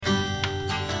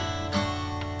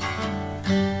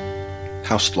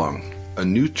Haustlong, a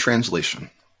new translation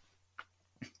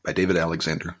by David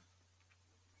Alexander.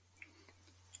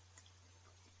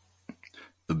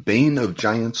 The bane of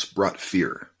giants brought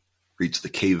fear, reads the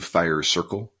cave fire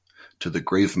circle, to the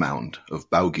grave mound of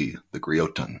Baugi the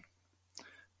Griotan.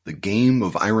 The game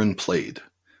of iron played,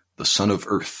 the son of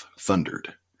earth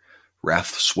thundered,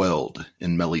 wrath swelled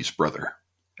in Meli's brother,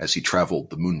 as he traveled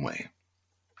the moonway.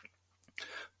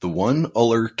 The one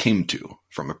Uller came to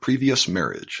from a previous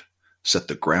marriage set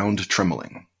the ground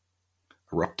trembling,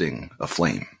 erupting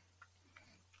aflame.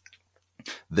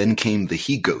 Then came the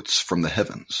he-goats from the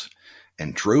heavens,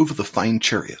 and drove the fine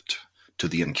chariot to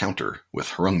the encounter with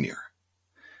Hrungnir.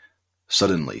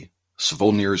 Suddenly,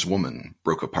 Svolnir's woman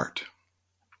broke apart.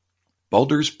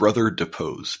 Baldr's brother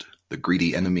deposed, the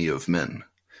greedy enemy of men.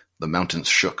 The mountains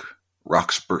shook,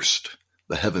 rocks burst,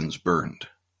 the heavens burned.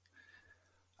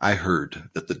 I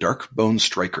heard that the dark-boned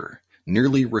striker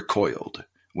nearly recoiled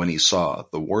when he saw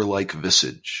the warlike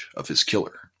visage of his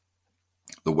killer.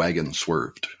 The wagon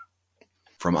swerved.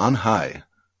 From on high,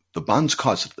 the bonds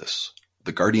caused this.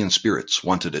 The guardian spirits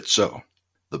wanted it so.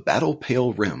 The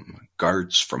battle-pale rim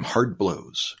guards from hard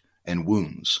blows and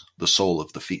wounds the sole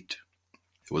of the feet.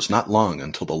 It was not long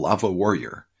until the lava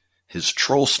warrior, his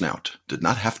troll snout, did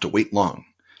not have to wait long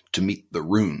to meet the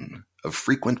rune of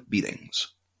frequent beatings.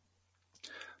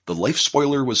 The life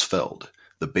spoiler was felled,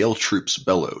 the bale troops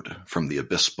bellowed from the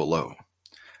abyss below.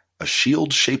 A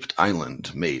shield-shaped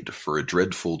island made for a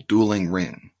dreadful dueling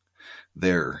ring.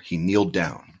 There he kneeled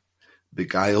down,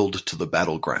 beguiled to the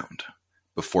battleground,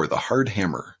 before the hard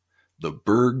hammer, the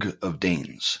Burg of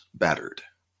Danes, battered,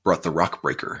 brought the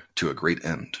rock-breaker to a great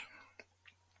end.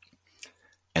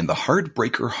 And the hard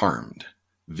breaker harmed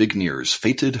Vignir's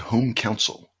fated home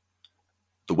council.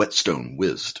 The whetstone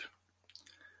whizzed.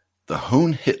 The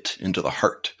hone hit into the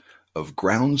heart of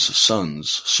Ground's son's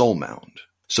soul mound,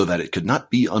 so that it could not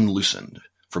be unloosened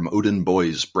from Odin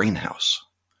Boy's brain house.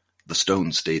 The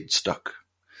stone stayed stuck.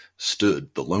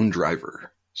 Stood the lone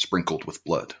driver, sprinkled with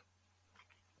blood.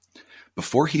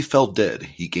 Before he fell dead,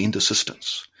 he gained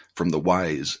assistance from the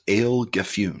wise Ale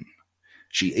Gefune.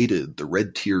 She aided the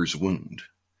red tear's wound.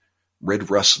 Red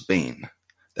rust's bane,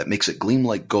 that makes it gleam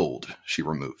like gold, she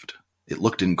removed. It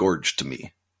looked engorged to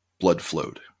me. Blood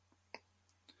flowed.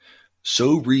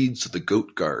 So reads the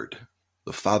goat guard,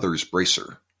 the father's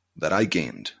bracer, that I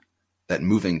gained, that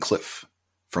moving cliff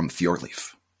from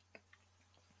Thorleif.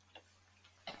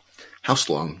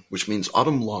 Haustlong, which means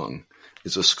autumn long,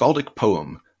 is a skaldic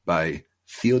poem by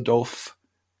Theodulf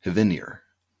Hvinir,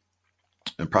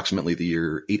 approximately the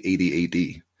year 880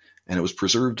 AD, and it was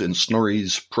preserved in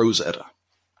Snorri's Prose Edda.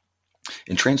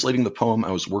 In translating the poem,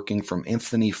 I was working from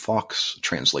Anthony Falk's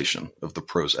translation of the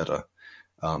Prose Edda.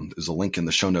 There's a link in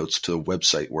the show notes to a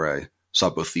website where I saw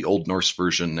both the Old Norse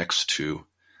version next to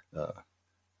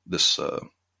this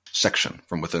section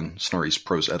from within Snorri's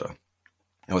Prose Edda.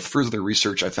 And with further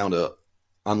research, I found an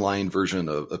online version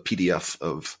of a PDF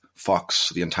of Falk's,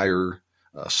 the entire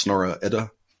Snorra Edda,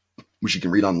 which you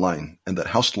can read online, and that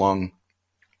Haustlong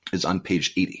is on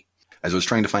page 80. As I was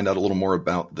trying to find out a little more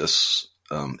about this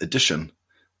edition,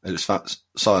 I just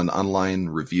saw an online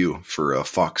review for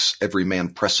Falk's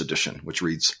Everyman Press edition, which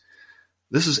reads,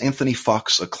 "This is Anthony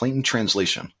Falk's acclaimed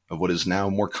translation of what is now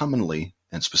more commonly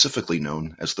and specifically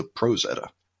known as the Prose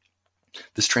Edda.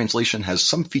 This translation has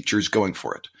some features going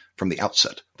for it from the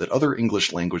outset that other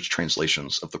English-language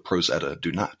translations of the Prose Edda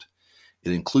do not.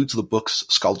 It includes the books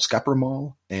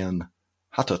Skaldskaparmal and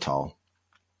Hatatal,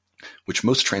 which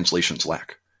most translations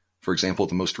lack. For example,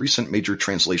 the most recent major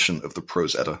translation of the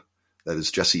Prose Edda, that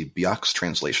is Jesse Biock's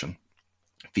translation,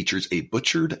 features a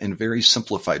butchered and very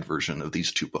simplified version of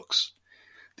these two books.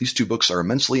 These two books are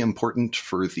immensely important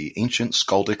for the ancient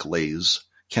skaldic lays,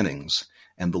 kennings,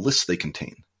 and the lists they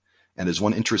contain. And as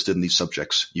one interested in these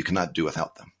subjects, you cannot do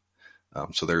without them."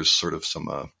 So there's sort of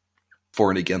some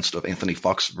for and against of Anthony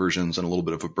Falk's versions and a little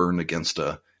bit of a burn against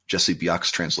Jesse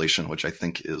Biock's translation, which I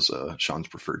think is Sean's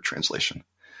preferred translation.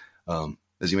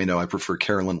 As you may know, I prefer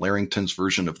Carolyn Larrington's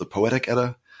version of the Poetic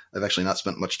Edda. I've actually not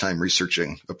spent much time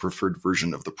researching a preferred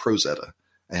version of the Prose Edda.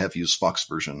 I have used Falk's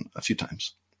version a few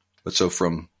times. But so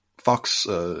from Falk's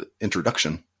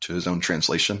introduction to his own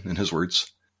translation, in his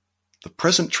words, "The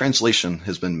present translation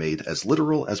has been made as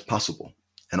literal as possible,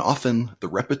 and often the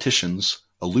repetitions,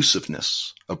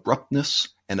 elusiveness, abruptness,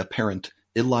 and apparent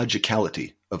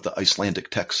illogicality of the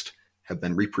Icelandic text have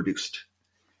been reproduced.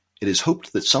 It is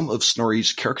hoped that some of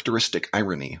Snorri's characteristic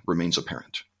irony remains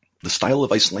apparent. The style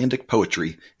of Icelandic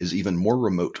poetry is even more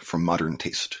remote from modern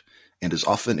taste, and is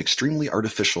often extremely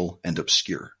artificial and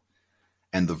obscure.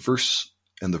 And the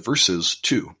verses,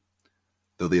 too.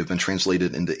 though they have been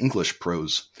translated into English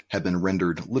prose, have been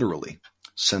rendered literally,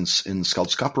 since in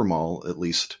Skaldskaparmal, at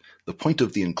least, the point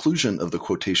of the inclusion of the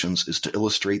quotations is to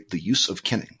illustrate the use of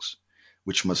kennings,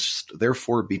 which must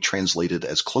therefore be translated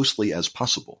as closely as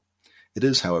possible. It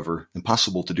is, however,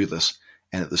 impossible to do this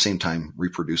and at the same time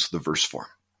reproduce the verse form.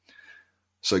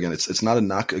 So again, it's not a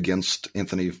knock against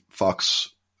Anthony Fawkes'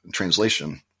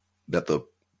 translation that the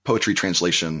poetry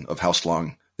translation of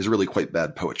Haustlong is really quite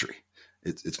bad poetry.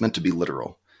 It's meant to be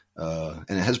literal.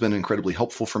 And it has been incredibly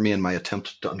helpful for me in my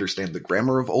attempt to understand the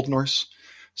grammar of Old Norse.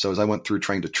 So as I went through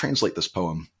trying to translate this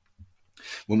poem,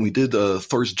 when we did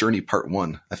Thor's Journey Part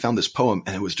 1, I found this poem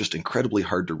and it was just incredibly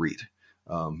hard to read.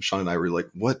 Sean and I were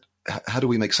like, how do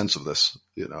we make sense of this?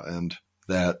 And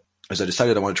that as I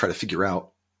decided I want to try to figure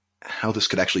out how this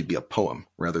could actually be a poem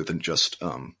rather than just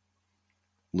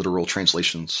literal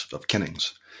translations of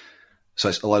kennings. So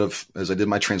as I did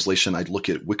my translation, I'd look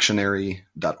at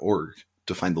Wiktionary.org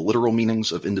to find the literal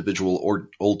meanings of individual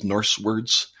Old Norse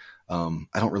words. I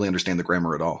don't really understand the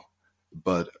grammar at all.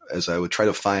 But as I would try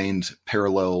to find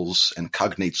parallels and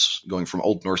cognates going from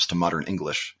Old Norse to modern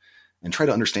English and try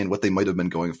to understand what they might have been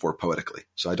going for poetically.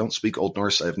 So I don't speak Old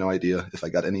Norse. I have no idea if I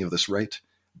got any of this right,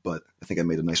 but I think I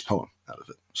made a nice poem out of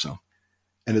it. So,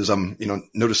 and as I'm,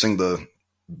 noticing the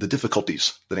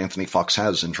difficulties that Anthony Fawkes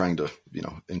has in trying to,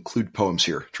 include poems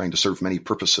here, trying to serve many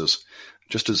purposes,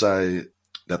 just as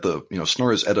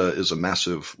Snorri's Edda is a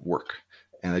massive work.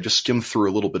 And I just skimmed through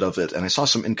a little bit of it, and I saw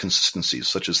some inconsistencies,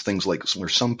 such as things like where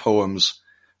some poems,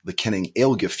 the kenning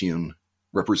Eilgefjun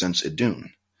represents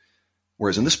Idun,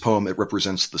 whereas in this poem it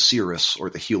represents the seeress or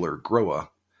the healer Groa.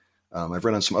 I've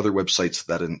read on some other websites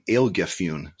that an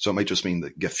Eilgefjun, so it might just mean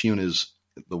that Gefjun is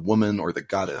the woman or the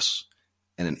goddess,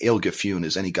 and an Eilgefjun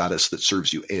is any goddess that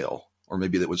serves you ale, or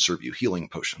maybe that would serve you healing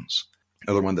potions.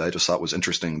 Another one that I just thought was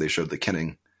interesting, they showed the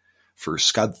kenning for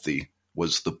Skadthi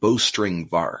was the bowstring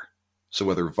Var. So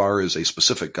whether Var is a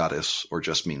specific goddess or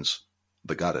just means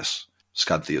the goddess,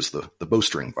 Skadthi is the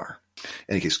bowstring Var.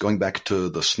 In any case, going back to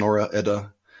the Snorra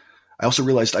Edda, I also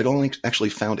realized I'd only actually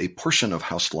found a portion of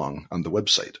Haustlong on the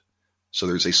website. So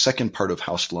there's a second part of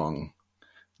Haustlong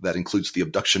that includes the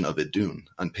abduction of Idun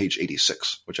on page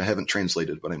 86, which I haven't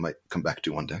translated, but I might come back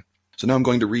to one day. So now I'm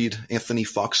going to read Anthony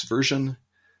Fawkes' version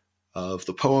of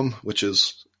the poem, which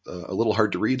is a little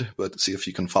hard to read, but see if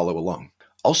you can follow along.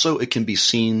 Also, it can be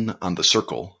seen on the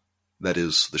circle, that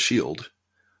is the shield,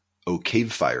 O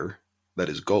cave fire, that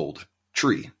is gold,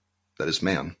 tree, that is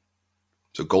man.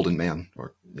 So golden man,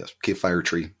 or yes, cave fire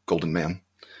tree, golden man.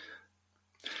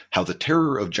 How the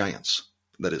terror of giants,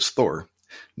 that is Thor,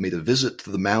 made a visit to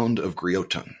the mound of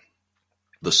Griotun.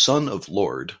 The son of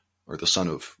Lord, or the son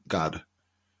of God,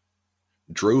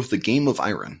 drove the game of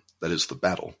iron, that is the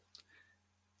battle,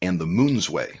 and the moon's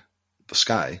way, the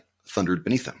sky, thundered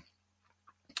beneath him.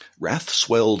 Wrath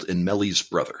swelled in Meli's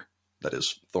brother, that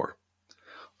is Thor.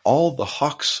 All the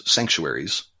hawk's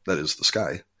sanctuaries, that is the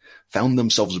sky, found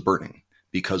themselves burning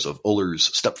because of Ullr's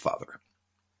stepfather.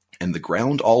 And the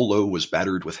ground all low was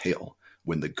battered with hail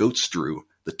when the goats drew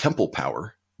the temple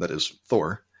power, that is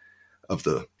Thor, of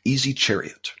the easy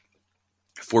chariot,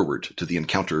 forward to the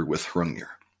encounter with Hrungnir.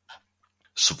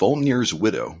 Svolnir's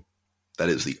widow, that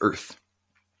is the earth,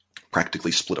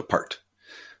 practically split apart.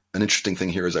 An interesting thing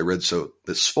here is I read so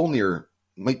that Svolnir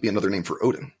might be another name for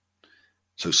Odin.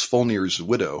 So Svolnir's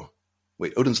widow,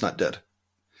 wait, Odin's not dead.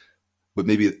 But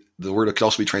maybe the word could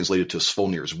also be translated to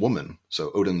Svolnir's woman.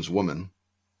 So Odin's woman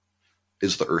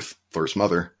is the earth, Thor's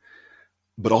mother.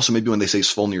 But also maybe when they say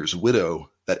Svolnir's widow,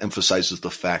 that emphasizes the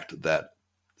fact that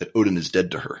Odin is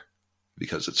dead to her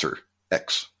because it's her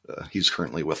ex. He's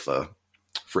currently with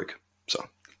Frigg. So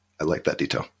I like that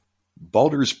detail.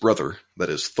 Baldr's brother, that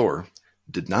is Thor,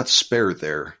 did not spare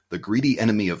there the greedy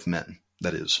enemy of men,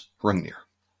 that is Hrungnir.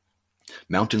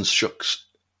 Mountains shook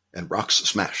and rocks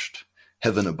smashed,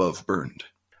 heaven above burned.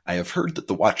 I have heard that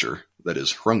the watcher, that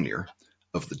is Hrungnir,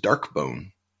 of the dark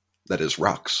bone, that is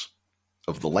rocks,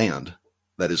 of the land,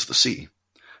 that is the sea,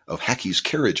 of Haki's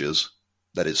carriages,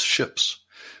 that is ships,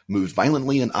 moved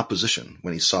violently in opposition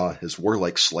when he saw his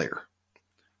warlike slayer.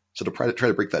 So to try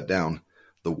to break that down,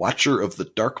 the watcher of the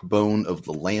dark bone of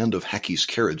the land of Haki's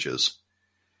carriages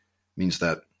means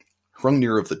that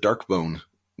Hrungnir of the dark bone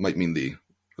might mean the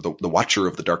watcher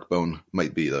of the dark bone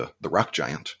might be the rock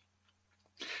giant.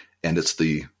 And it's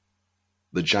the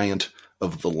giant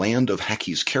of the land of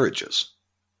Haki's carriages,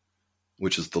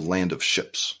 which is the land of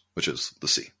ships, which is the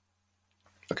sea.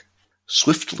 Okay.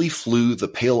 Swiftly flew the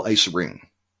pale ice ring,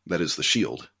 that is the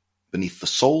shield, beneath the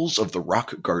soles of the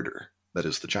rock garter, that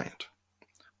is the giant.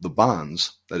 The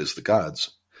bonds, that is the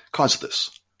gods, caused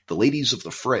this. The ladies of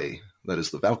the fray, that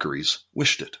is the Valkyries,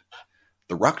 wished it.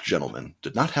 The rock gentleman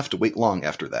did not have to wait long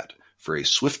after that for a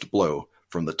swift blow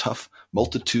from the tough,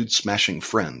 multitude-smashing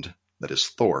friend, that is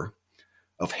Thor,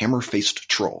 of hammer-faced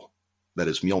troll, that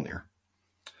is Mjolnir.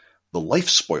 The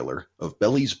life-spoiler of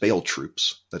Beli's Bale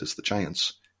troops, that is the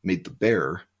giants, made the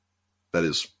bear, that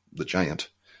is the giant,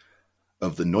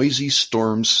 of the noisy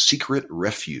storm's secret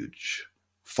refuge,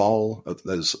 that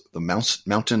is the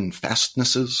mountain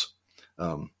fastnesses.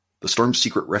 The storm's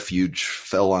secret refuge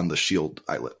fell on the shield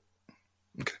islet.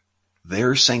 Okay.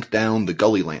 There sank down the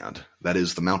Gullyland, that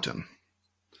is the mountain,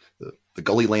 the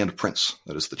Gullyland prince,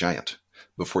 that is the giant,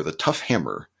 before the tough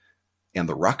hammer and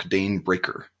the rock Dane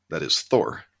breaker, that is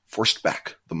Thor, forced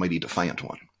back the mighty defiant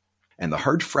one. And the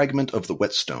hard fragment of the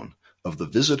whetstone of the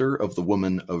visitor of the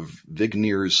woman of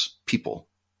Vignir's people,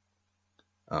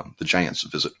 the giants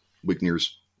visit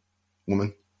Vignir's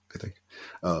woman, I think,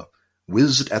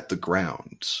 whizzed at the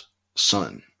ground's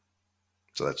sun.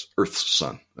 So that's Earth's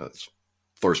son. That's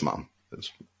Thor's mom. That's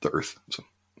the Earth. So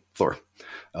Thor.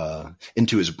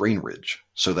 Into his brain ridge,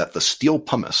 so that the steel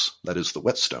pumice, that is the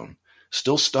whetstone,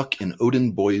 still stuck in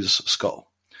Odin Boy's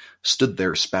skull, stood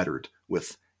there spattered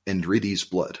with Endridi's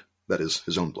blood, that is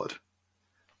his own blood,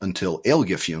 until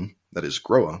Eilgifjun, that is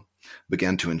Groa,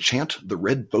 began to enchant the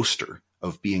red boaster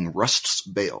of being Rust's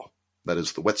bale, that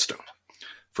is the whetstone,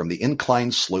 from the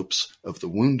inclined slopes of the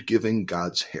wound-giving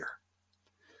god's hair.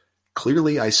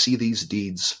 Clearly I see these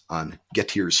deeds on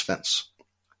Getir's fence.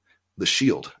 The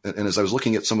shield, and as I was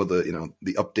looking at some of the,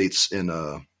 the updates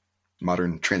in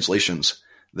modern translations,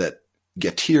 that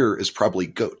Getir is probably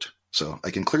goat. So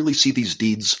I can clearly see these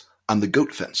deeds on the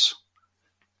goat fence,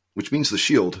 which means the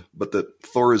shield, but that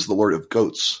Thor is the lord of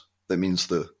goats. That means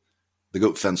the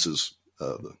goat fence is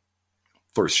the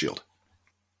Thor's shield.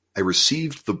 I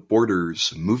received the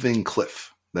border's moving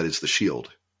cliff, that is the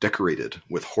shield, decorated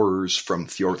with horrors from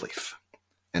Thorleif.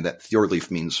 And that Thorleif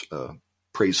means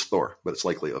praise Thor, but it's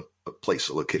likely a place,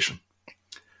 a location.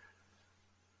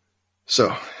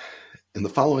 So, in the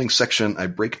following section, I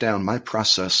break down my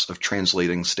process of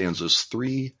translating stanzas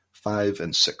 3, 5,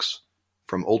 and 6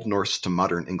 from Old Norse to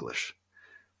modern English,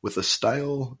 with a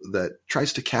style that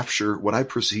tries to capture what I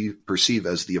perceive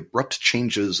as the abrupt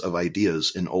changes of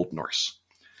ideas in Old Norse.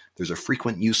 There's a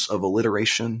frequent use of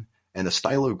alliteration and a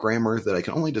style of grammar that I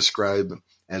can only describe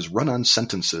as run-on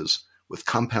sentences with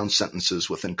compound sentences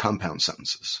within compound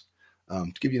sentences.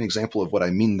 To give you an example of what I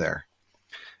mean there,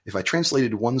 if I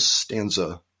translated one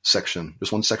stanza section,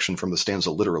 just one section from the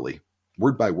stanza literally,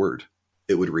 word by word,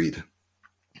 it would read,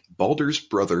 Baldur's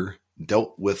brother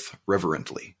dealt with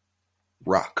reverently.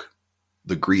 Rock,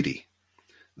 the greedy,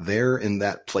 there in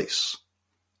that place.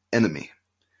 Enemy,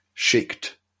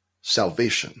 shaked,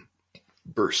 salvation,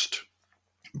 burst,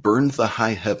 burned the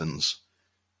high heavens,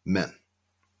 men.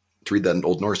 To read that in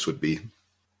Old Norse would be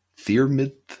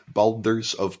Thyrmid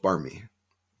Baldurs of Barmi,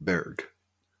 Berg,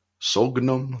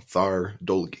 Solgnum Thar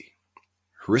Dolgi,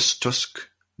 Hristusk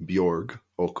Bjorg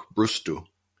ok Brustu,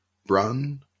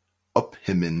 Bran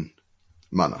Uphimin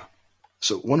Mana.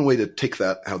 So one way to take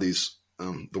that, how these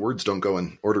the words don't go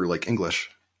in order like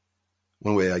English,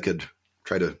 one way I could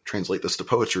try to translate this to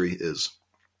poetry is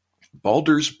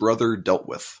Baldur's brother dealt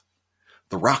with.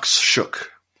 The rocks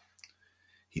shook.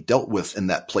 He dealt with in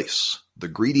that place the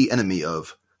greedy enemy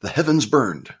of the heavens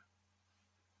burned,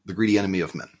 the greedy enemy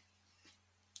of men.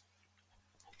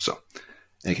 So, in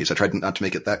any case, I tried not to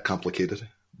make it that complicated,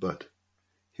 but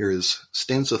here is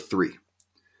stanza 3.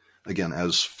 Again,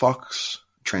 as Fox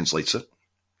translates it,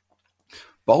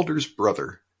 Baldur's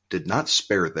brother did not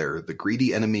spare there the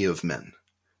greedy enemy of men.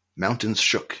 Mountains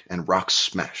shook and rocks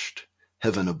smashed,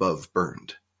 heaven above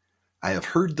burned. I have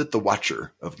heard that the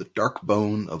watcher of the dark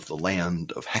bone of the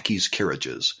land of Heki's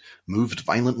carriages moved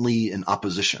violently in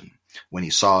opposition when he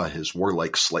saw his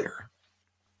warlike slayer.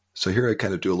 So here I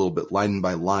kind of do a little bit line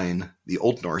by line the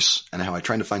Old Norse and how I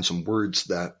try to find some words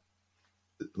that,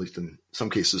 at least in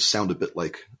some cases, sound a bit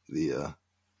like the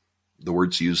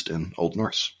words used in Old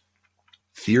Norse.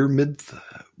 Thyrmid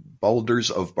Baldurs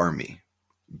of Barmi,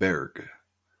 Berg,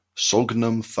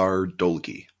 Solgnum Thar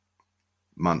Dolgi,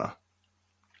 Mana.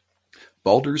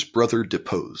 Baldur's brother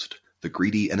deposed, the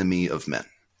greedy enemy of men.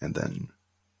 And then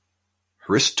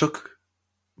Hristuk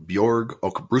Bjorg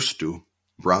ok Brustu,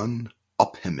 Bran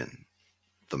Uphimin.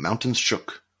 The mountains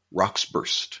shook, rocks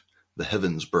burst, the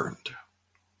heavens burned.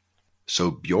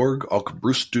 So Bjorg ok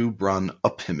Brustu Bran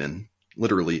Uphimin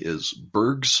literally is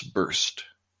bergs burst,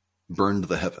 burned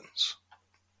the heavens.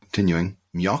 Continuing,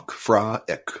 Mjok fra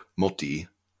ek moti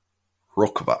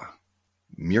rokva,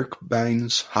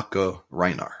 Mjörkbeins haka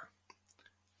Reinar.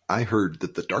 I heard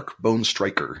that the dark bone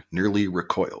striker nearly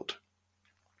recoiled.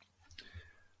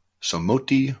 So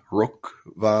Moti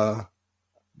Rokva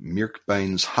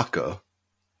Myrkbein's Haka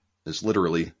is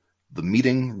literally the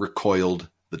meeting recoiled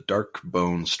the dark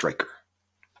bone striker.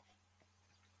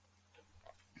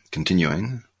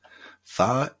 Continuing,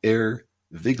 Tha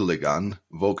Vigligan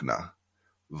Vogna,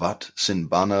 Vat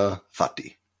Sinbana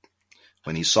Thati,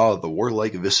 when he saw the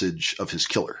warlike visage of his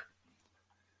killer.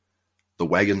 The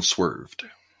wagon swerved.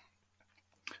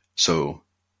 So,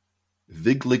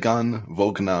 Vigligan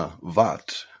Vogna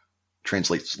Vat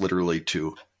translates literally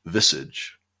to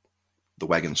visage. The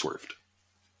wagon swerved.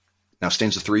 Now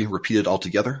stanza 3, repeated all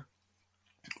together.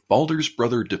 Baldur's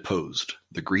brother deposed,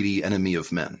 the greedy enemy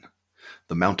of men.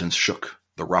 The mountains shook,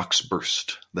 the rocks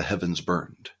burst, the heavens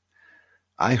burned.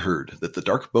 I heard that the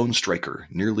dark bone striker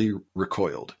nearly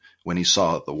recoiled when he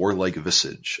saw the warlike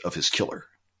visage of his killer.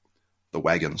 The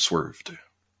wagon swerved.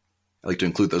 I like to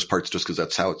include those parts just because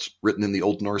that's how it's written in the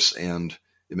Old Norse, and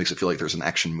it makes it feel like there's an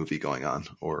action movie going on,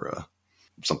 or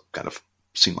some kind of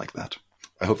scene like that.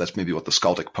 I hope that's maybe what the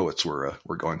skaldic poets were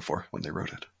going for when they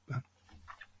wrote it. But.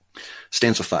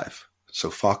 Stanza 5.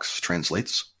 So Fox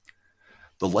translates,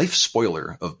 the life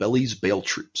spoiler of Beli's bale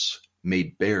troops,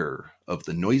 made bare of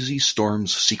the noisy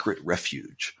storm's secret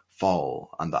refuge, fall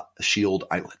on the shield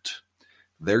islet.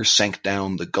 There sank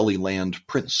down the gully land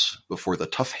prince before the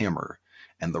tough hammer,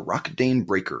 and the rock dane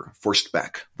breaker forced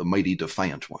back the mighty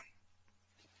defiant one.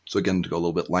 So again, to go a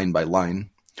little bit line by line,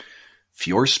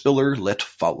 Fjorspiller let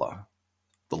falla.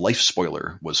 The life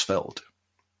spoiler was felled.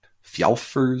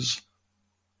 Fjalfurs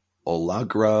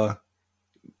Olagra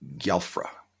Gjalfra.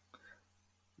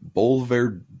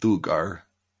 Bolverdugar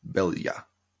Belja.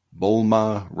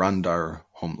 Bolma Randar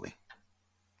Homely.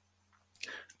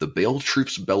 The bale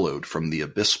troops bellowed from the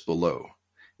abyss below,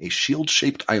 a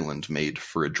shield-shaped island made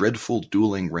for a dreadful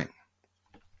dueling ring.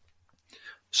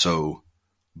 So,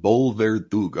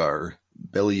 Bolverdugar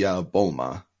Belja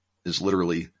Bolma is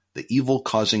literally the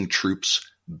evil-causing troops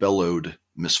bellowed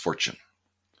misfortune,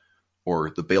 or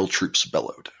the bale troops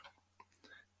bellowed.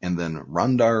 And then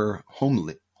Randar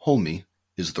Holmi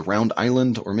is the round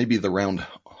island, or maybe the round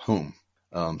home.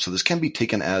 So this can be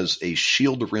taken as a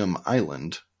shield rim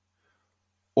island,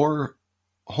 or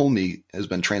Holmi has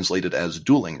been translated as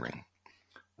dueling ring.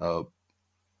 And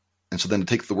so then to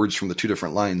take the words from the two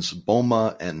different lines,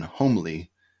 Bolma and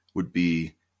Homely would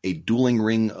be a dueling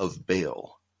ring of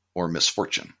bale, or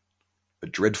misfortune. A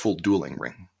dreadful dueling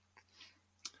ring.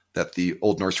 That the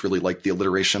Old Norse really liked the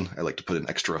alliteration. I like to put an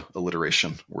extra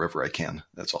alliteration wherever I can.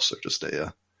 That's also just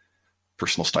a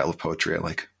personal style of poetry I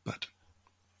like. But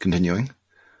continuing.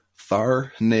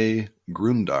 Thar ne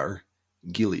Grundar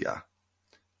Gilia.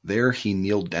 There he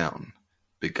kneeled down,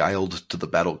 beguiled to the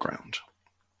battleground.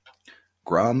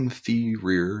 Gram fi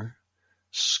rear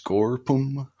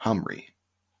Skorpum Hamri.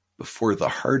 Before the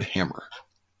hard hammer.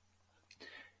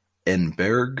 En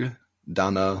Berg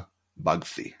Dana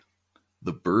Bagthi,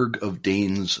 the Berg of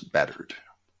Danes battered.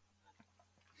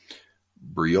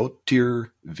 Briotir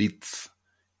Vith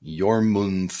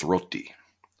Jormunthrotti,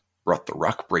 brought the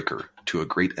rock breaker to a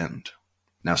great end.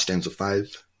 Now stanza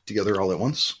 5, together all at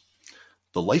once.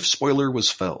 The life spoiler was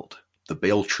felled, the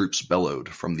bale troops bellowed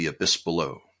from the abyss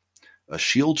below. A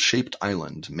shield-shaped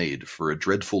island made for a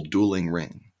dreadful dueling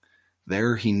ring.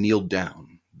 There he kneeled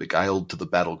down, beguiled to the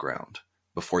battleground.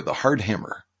 Before the hard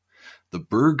hammer, the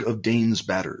Berg of Danes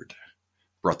battered,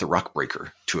 brought the rock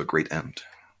breaker to a great end.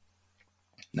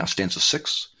 Now stanza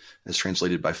 6, as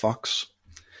translated by Fox.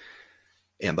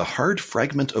 And the hard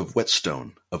fragment of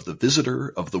whetstone of the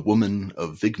visitor of the woman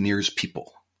of Vignir's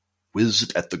people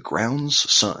whizzed at the ground's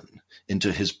sun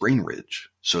into his brain ridge,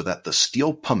 so that the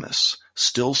steel pumice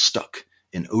still stuck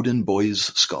in Odin boy's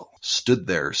skull, stood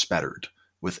there spattered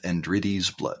with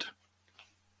Endridi's blood.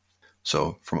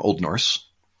 So, from Old Norse,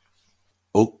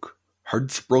 Ok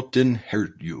hardthbrotin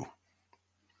herdju,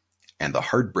 and the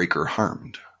hardbreaker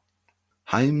harmed.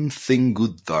 Heim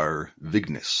thingudthar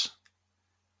Vignis,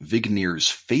 Vignir's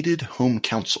fated home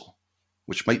council,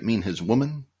 which might mean his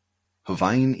woman,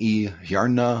 Hvain I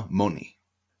Hjarna Moni,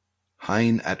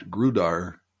 Hein at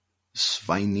Grudar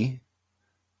Sveini,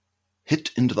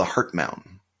 hit into the heart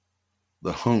mound,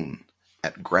 the hone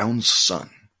at ground's sun.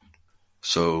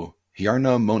 So,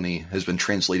 Hjarna Moni has been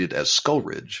translated as skull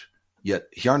ridge,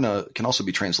 yet Hjarna can also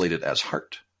be translated as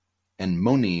heart, and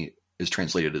Moni is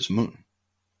translated as moon.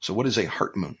 So what is a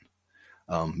heart moon?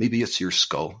 Maybe it's your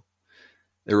skull.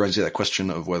 There arises that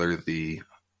question of whether the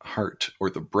heart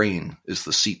or the brain is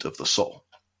the seat of the soul.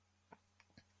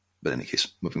 But in any case,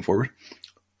 moving forward.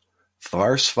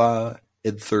 Thvarsva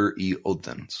idthur I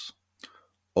Odins,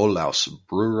 Olaus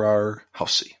Brurar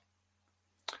Hausi,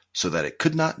 so that it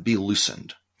could not be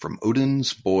loosened from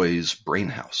Odin's boy's brain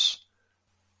house.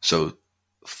 So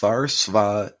Thar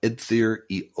sva edthir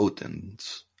I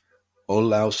Odins,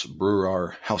 Olaus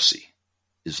B2R Hausi,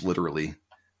 is literally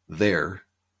there,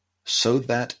 so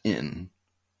that in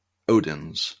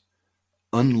Odin's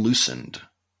unloosened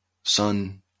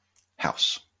sun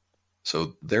house.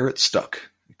 So there it stuck.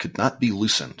 It could not be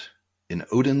loosened in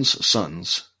Odin's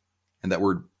sons, and that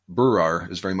word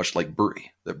B2R is very much like Buri,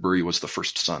 that Buri was the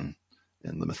first son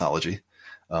in the mythology.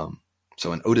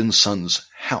 So in Odin's son's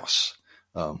house,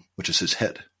 which is his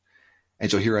head. And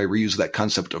so here I reuse that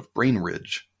concept of brain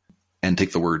ridge and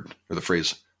take the word or the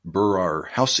phrase B2R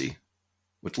Hausi,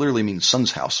 which literally means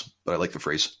son's house, but I like the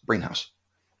phrase brain house.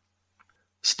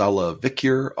 Stalla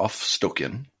vikir of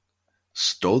stokin,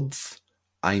 stodth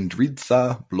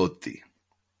eindridtha blodthi.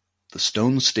 The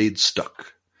stone stayed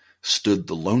stuck, stood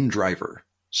the lone driver,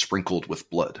 sprinkled with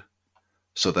blood.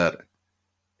 So that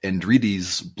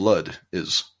Eindridi's blood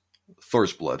is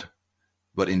Thor's blood,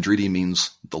 but Eindridi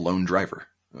means the lone driver,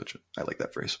 which I like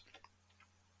that phrase.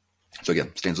 So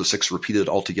again, stanza 6 repeated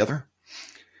all together.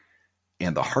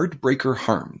 And the heartbreaker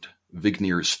harmed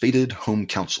Vignir's fated home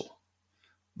council.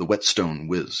 The whetstone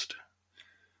whizzed.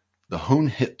 The hone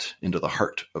hit into the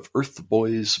heart of Earth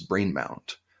Boy's brain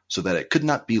mound, so that it could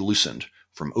not be loosened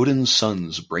from Odin's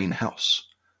son's brain house.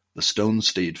 The stone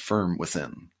stayed firm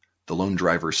within. The lone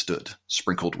driver stood,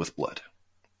 sprinkled with blood.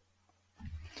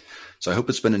 So I hope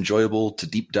it's been enjoyable to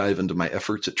deep dive into my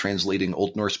efforts at translating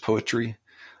Old Norse poetry.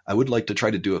 I would like to try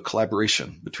to do a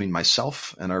collaboration between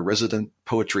myself and our resident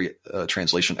poetry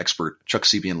translation expert, Chuck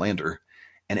Sebian-Lander,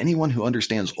 and anyone who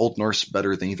understands Old Norse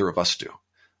better than either of us do.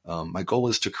 My goal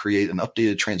is to create an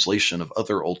updated translation of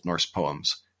other Old Norse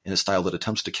poems in a style that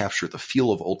attempts to capture the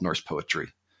feel of Old Norse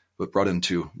poetry, but brought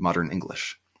into modern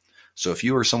English. So if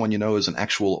you or someone you know is an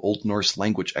actual Old Norse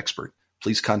language expert,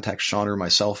 please contact Sean or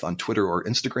myself on Twitter or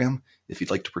Instagram if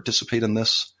you'd like to participate in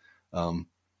this.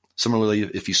 Similarly,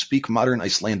 if you speak modern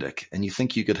Icelandic and you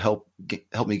think you could help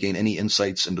me gain any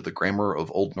insights into the grammar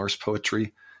of Old Norse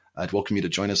poetry, I'd welcome you to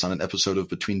join us on an episode of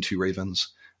Between Two Ravens.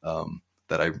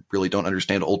 That I really don't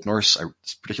understand Old Norse. I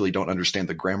particularly don't understand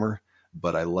the grammar,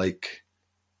 but I like,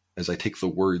 as I take the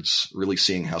words, really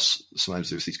seeing how sometimes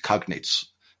there's these cognates,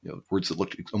 words that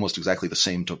look almost exactly the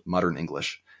same to modern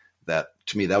English. That,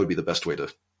 to me, that would be the best way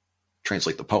to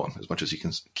translate the poem, as much as you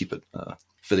can keep it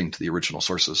fitting to the original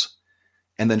sources,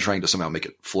 and then trying to somehow make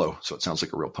it flow so it sounds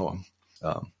like a real poem.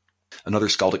 Another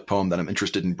skaldic poem that I'm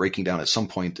interested in breaking down at some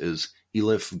point is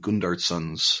Eilif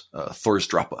Gundarsson's Thor's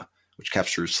Drapa, which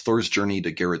captures Thor's journey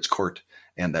to Geirrod's court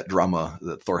and that drama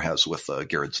that Thor has with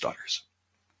Geirrod's daughters.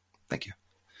 Thank you.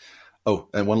 Oh,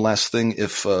 and one last thing.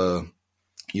 If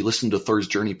you listened to Thor's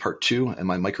Journey Part 2 and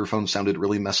my microphone sounded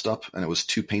really messed up and it was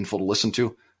too painful to listen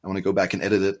to, I want to go back and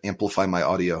edit it, amplify my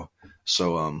audio.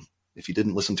 So if you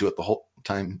didn't listen to it the whole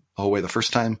way the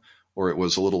first time, or it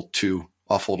was a little too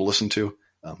awful to listen to,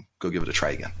 go give it a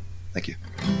try again. Thank you.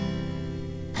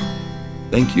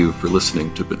 Thank you for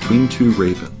listening to Between Two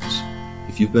Ravens.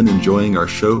 If you've been enjoying our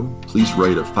show, please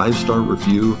write a 5-star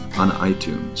review on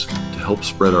iTunes to help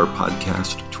spread our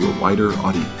podcast to a wider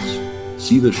audience.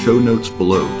 See the show notes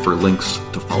below for links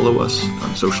to follow us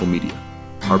on social media.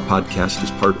 Our podcast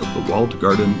is part of the Walled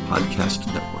Garden Podcast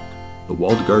Network. The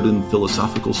Walled Garden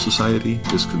Philosophical Society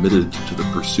is committed to the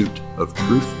pursuit of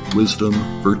truth, wisdom,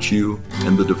 virtue,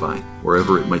 and the divine,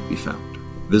 wherever it might be found.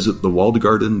 Visit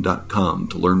thewalledgarden.com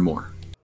to learn more.